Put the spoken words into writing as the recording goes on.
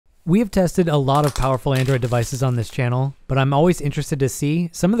We have tested a lot of powerful Android devices on this channel, but I'm always interested to see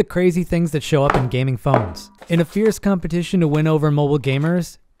some of the crazy things that show up in gaming phones. In a fierce competition to win over mobile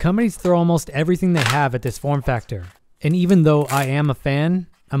gamers, companies throw almost everything they have at this form factor. And even though I am a fan,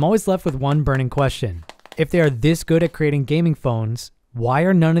 I'm always left with one burning question. If they are this good at creating gaming phones, why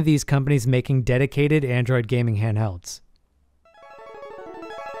are none of these companies making dedicated Android gaming handhelds?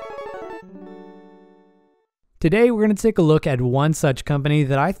 Today, we're going to take a look at one such company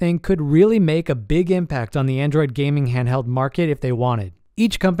that I think could really make a big impact on the Android gaming handheld market if they wanted.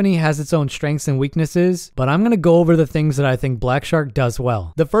 Each company has its own strengths and weaknesses, but I'm going to go over the things that I think Black Shark does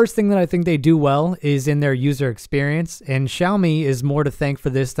well. The first thing that I think they do well is in their user experience, and Xiaomi is more to thank for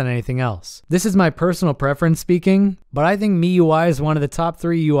this than anything else. This is my personal preference speaking, but I think MIUI is one of the top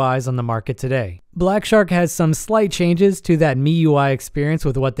 3 UIs on the market today. Black Shark has some slight changes to that MIUI experience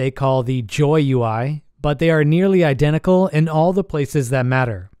with what they call the Joy UI, but they are nearly identical in all the places that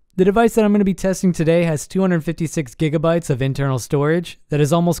matter. The device that I'm going to be testing today has 256 gigabytes of internal storage that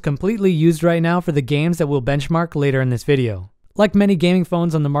is almost completely used right now for the games that we'll benchmark later in this video. Like many gaming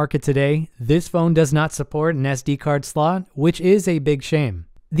phones on the market today, this phone does not support an SD card slot, which is a big shame.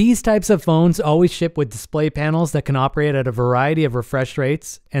 These types of phones always ship with display panels that can operate at a variety of refresh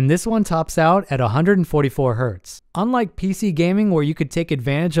rates, and this one tops out at 144 Hz. Unlike PC gaming where you could take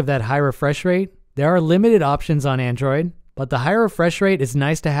advantage of that high refresh rate, there are limited options on Android, but the higher refresh rate is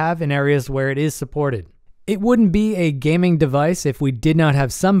nice to have in areas where it is supported. It wouldn't be a gaming device if we did not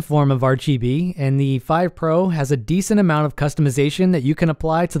have some form of RGB, and the 5 Pro has a decent amount of customization that you can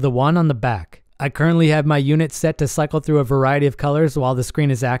apply to the one on the back. I currently have my unit set to cycle through a variety of colors while the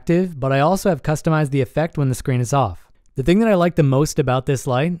screen is active, but I also have customized the effect when the screen is off. The thing that I like the most about this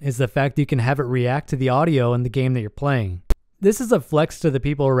light is the fact that you can have it react to the audio in the game that you're playing. This is a flex to the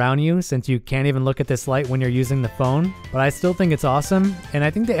people around you since you can't even look at this light when you're using the phone, but I still think it's awesome, and I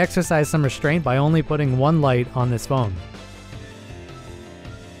think they exercise some restraint by only putting one light on this phone.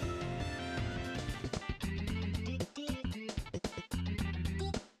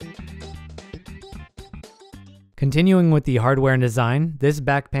 Continuing with the hardware and design, this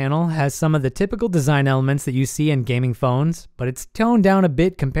back panel has some of the typical design elements that you see in gaming phones, but it's toned down a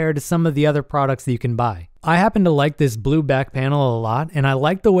bit compared to some of the other products that you can buy. I happen to like this blue back panel a lot, and I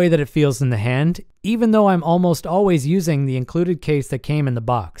like the way that it feels in the hand, even though I'm almost always using the included case that came in the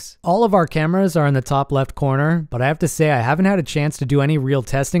box. All of our cameras are in the top left corner, but I have to say I haven't had a chance to do any real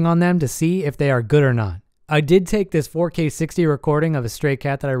testing on them to see if they are good or not. I did take this 4K 60 recording of a stray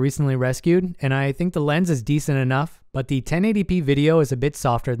cat that I recently rescued, and I think the lens is decent enough, but the 1080p video is a bit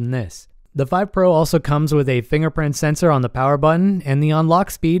softer than this. The 5 Pro also comes with a fingerprint sensor on the power button, and the unlock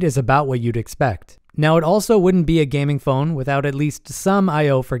speed is about what you'd expect. Now, it also wouldn't be a gaming phone without at least some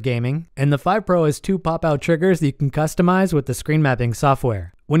I/O for gaming, and the 5 Pro has 2 pop-out triggers that you can customize with the screen mapping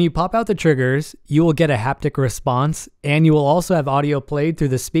software. When you pop out the triggers, you will get a haptic response, and you will also have audio played through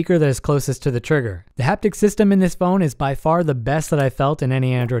the speaker that is closest to the trigger. The haptic system in this phone is by far the best that I felt in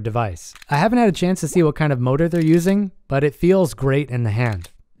any Android device. I haven't had a chance to see what kind of motor they're using, but it feels great in the hand.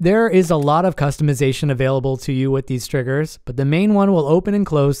 There is a lot of customization available to you with these triggers, but the main one will open and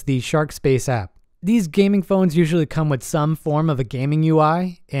close the Shark Space app. These gaming phones usually come with some form of a gaming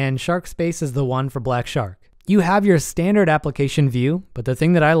UI, and Shark Space is the one for Black Shark. You have your standard application view, but the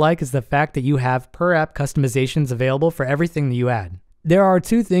thing that I like is the fact that you have per app customizations available for everything that you add. There are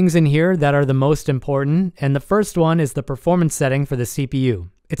 2 things in here that are the most important, and the first one is the performance setting for the CPU.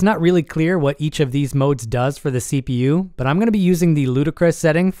 It's not really clear what each of these modes does for the CPU, but I'm going to be using the ludicrous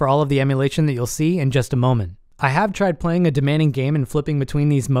setting for all of the emulation that you'll see in just a moment. I have tried playing a demanding game and flipping between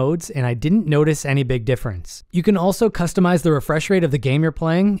these modes, and I didn't notice any big difference. You can also customize the refresh rate of the game you're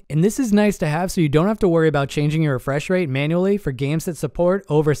playing, and this is nice to have so you don't have to worry about changing your refresh rate manually for games that support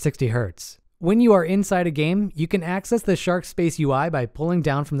over 60 Hz. When you are inside a game, you can access the Shark Space UI by pulling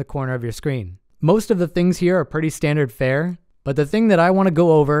down from the corner of your screen. Most of the things here are pretty standard fare, but the thing that I want to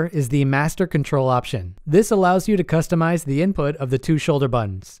go over is the master control option. This allows you to customize the input of the 2 shoulder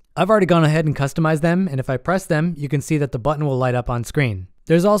buttons. I've already gone ahead and customized them, and if I press them, you can see that the button will light up on screen.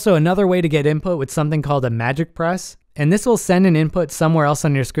 There's also another way to get input with something called a magic press, and this will send an input somewhere else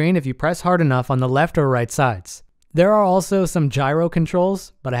on your screen if you press hard enough on the left or right sides. There are also some gyro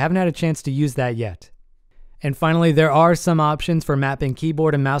controls, but I haven't had a chance to use that yet. And finally, there are some options for mapping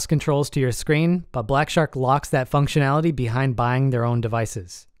keyboard and mouse controls to your screen, but Black Shark locks that functionality behind buying their own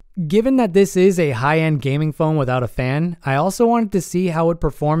devices. Given that this is a high-end gaming phone without a fan, I also wanted to see how it would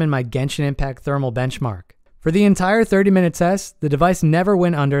perform in my Genshin Impact thermal benchmark. For the entire 30-minute test, the device never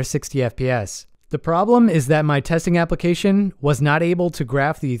went under 60 FPS. The problem is that my testing application was not able to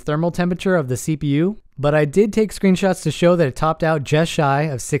graph the thermal temperature of the CPU, but I did take screenshots to show that it topped out just shy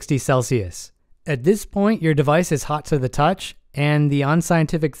of 60 Celsius. At this point, your device is hot to the touch, and the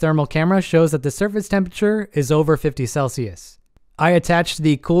unscientific thermal camera shows that the surface temperature is over 50 Celsius. I attached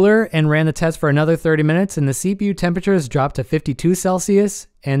the cooler and ran the test for another 30 minutes, and the CPU temperatures dropped to 52 Celsius,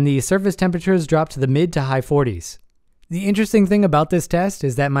 and the surface temperatures dropped to the mid to high 40s. The interesting thing about this test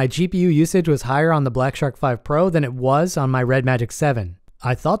is that my GPU usage was higher on the Blackshark 5 Pro than it was on my Red Magic 7.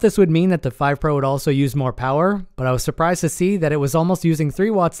 I thought this would mean that the 5 Pro would also use more power, but I was surprised to see that it was almost using 3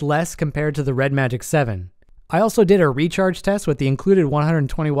 watts less compared to the Red Magic 7. I also did a recharge test with the included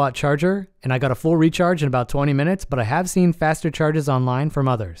 120 watt charger, and I got a full recharge in about 20 minutes, but I have seen faster charges online from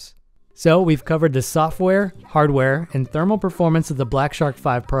others. So we've covered the software, hardware, and thermal performance of the Blackshark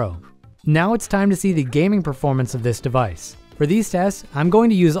 5 Pro. Now it's time to see the gaming performance of this device. For these tests, I'm going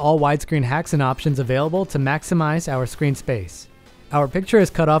to use all widescreen hacks and options available to maximize our screen space. Our picture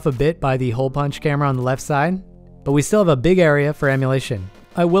is cut off a bit by the hole punch camera on the left side, but we still have a big area for emulation.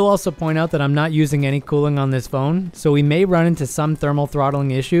 I will also point out that I'm not using any cooling on this phone, so we may run into some thermal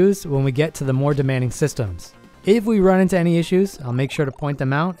throttling issues when we get to the more demanding systems. If we run into any issues, I'll make sure to point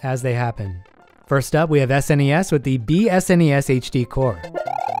them out as they happen. First up, we have SNES with the BSNES HD core.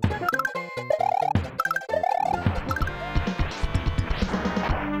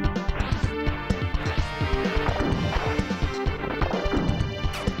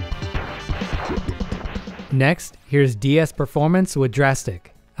 Next, here's DS Performance with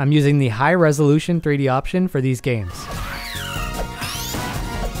Drastic. I'm using the high resolution 3D option for these games.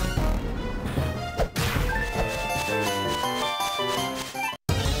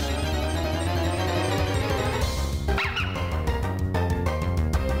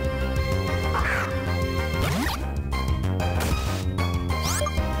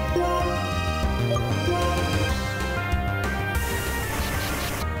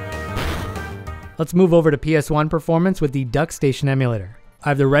 Let's move over to PS1 performance with the DuckStation emulator. I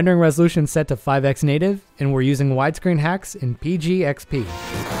have the rendering resolution set to 5x native, and we're using widescreen hacks in PGXP.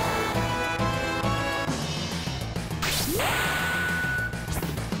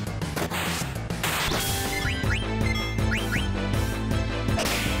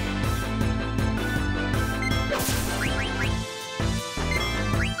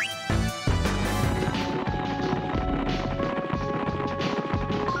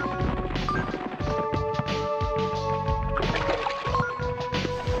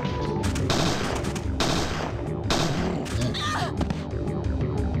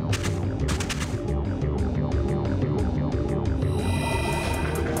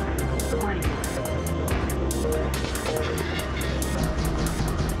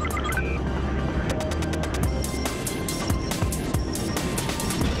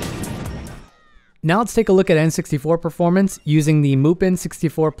 Now let's take a look at N64 performance using the Mupen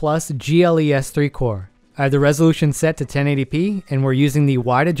 64 Plus GLES3 core. I have the resolution set to 1080p, and we're using the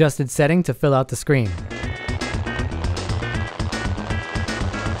wide adjusted setting to fill out the screen.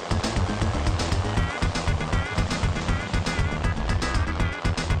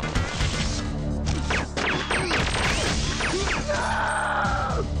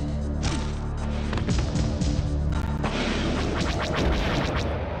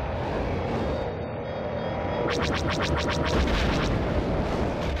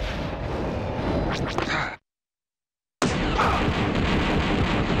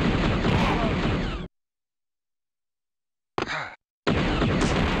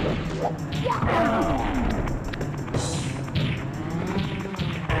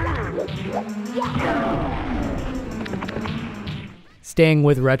 Staying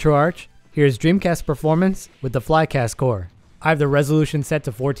with RetroArch, here's Dreamcast performance with the Flycast core. I have the resolution set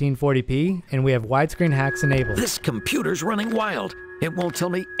to 1440p, and we have widescreen hacks enabled. This computer's running wild. It won't tell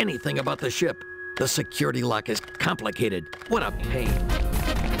me anything about the ship. The security lock is complicated. What a pain.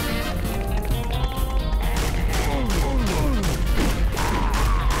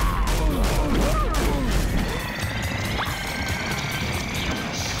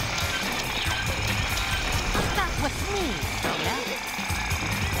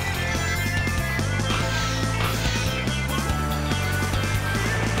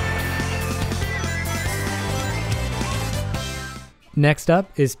 Next up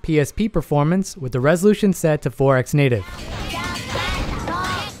is PSP performance with the resolution set to 4x native.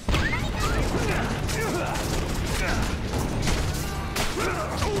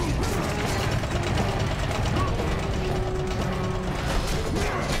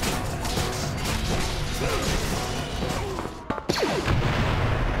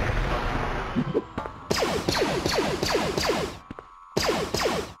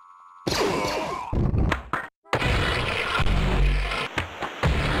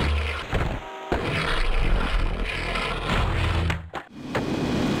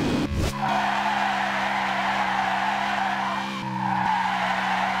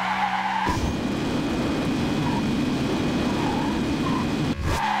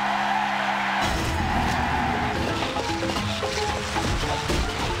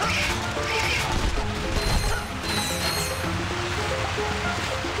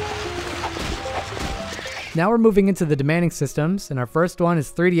 Now we're moving into the demanding systems, and our first one is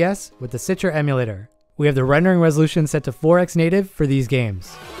 3DS with the Citra emulator. We have the rendering resolution set to 4x native for these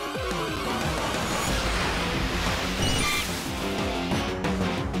games.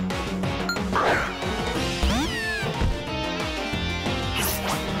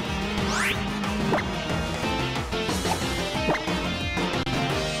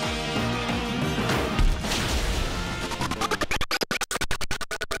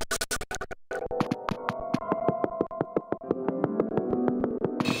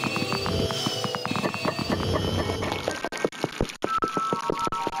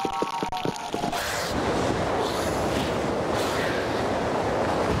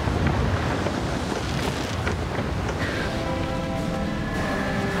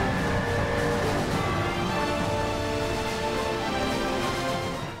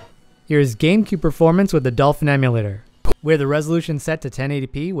 Here's GameCube performance with the Dolphin emulator. We have the resolution set to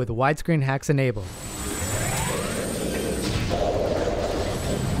 1080p with widescreen hacks enabled.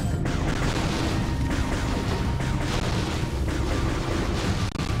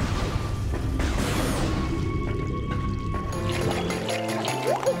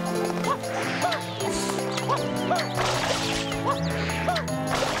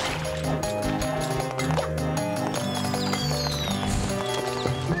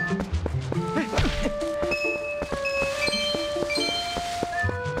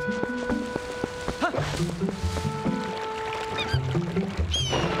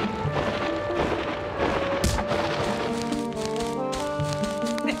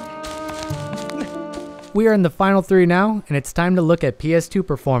 We are in the final three now, and it's time to look at PS2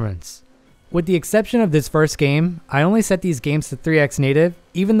 performance. With the exception of this first game, I only set these games to 3x native,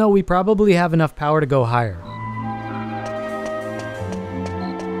 even though we probably have enough power to go higher.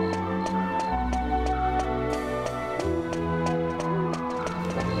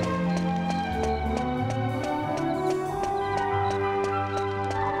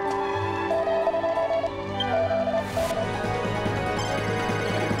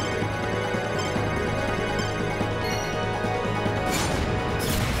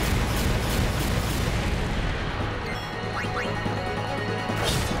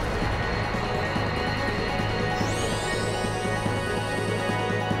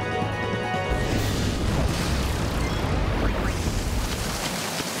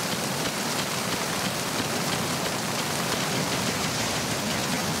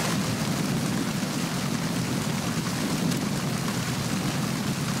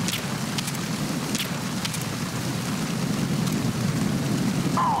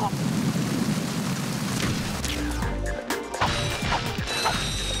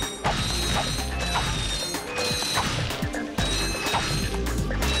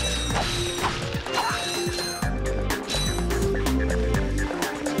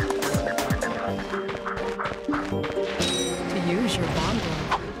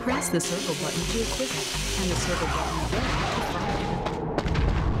 Press the circle button to equip it, and the circle button again to fire.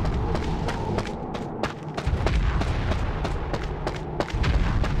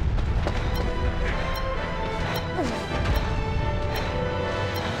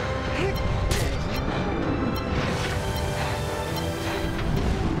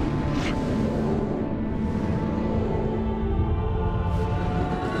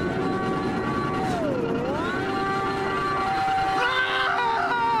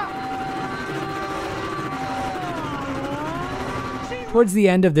 Towards the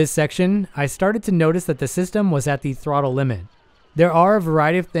end of this section, I started to notice that the system was at the throttle limit. There are a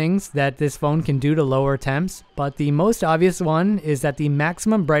variety of things that this phone can do to lower temps, but the most obvious one is that the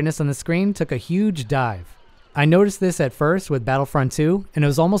maximum brightness on the screen took a huge dive. I noticed this at first with Battlefront 2, and it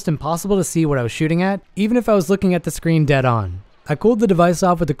was almost impossible to see what I was shooting at, even if I was looking at the screen dead on. I cooled the device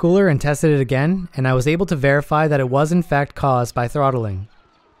off with the cooler and tested it again, and I was able to verify that it was in fact caused by throttling.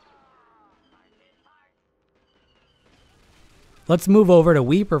 Let's move over to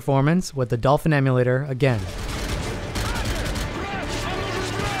Wii performance with the Dolphin emulator again.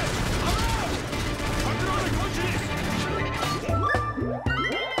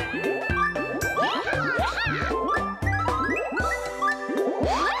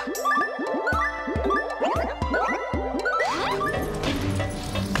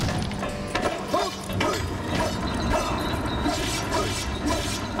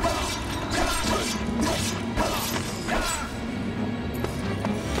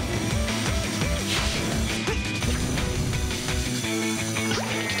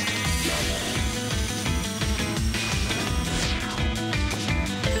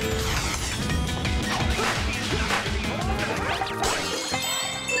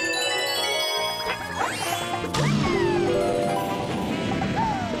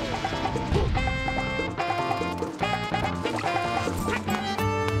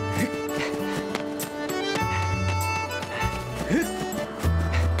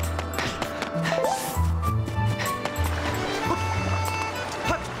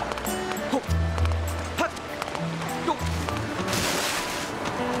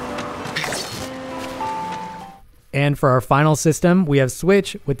 And for our final system, we have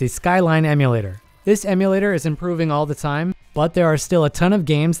Switch with the Skyline emulator. This emulator is improving all the time, but there are still a ton of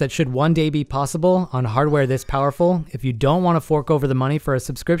games that should one day be possible on hardware this powerful if you don't want to fork over the money for a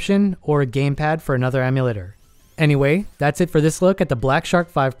subscription or a gamepad for another emulator. Anyway, that's it for this look at the Black Shark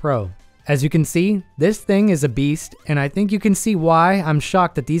 5 Pro. As you can see, this thing is a beast, and I think you can see why I'm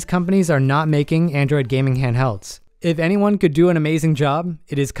shocked that these companies are not making Android gaming handhelds. If anyone could do an amazing job,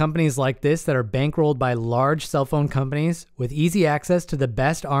 it is companies like this that are bankrolled by large cell phone companies with easy access to the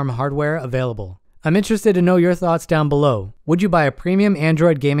best ARM hardware available. I'm interested to know your thoughts down below. Would you buy a premium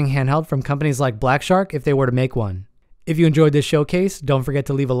Android gaming handheld from companies like Black Shark if they were to make one? If you enjoyed this showcase, don't forget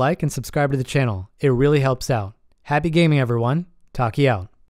to leave a like and subscribe to the channel. It really helps out. Happy gaming, everyone. Taki out.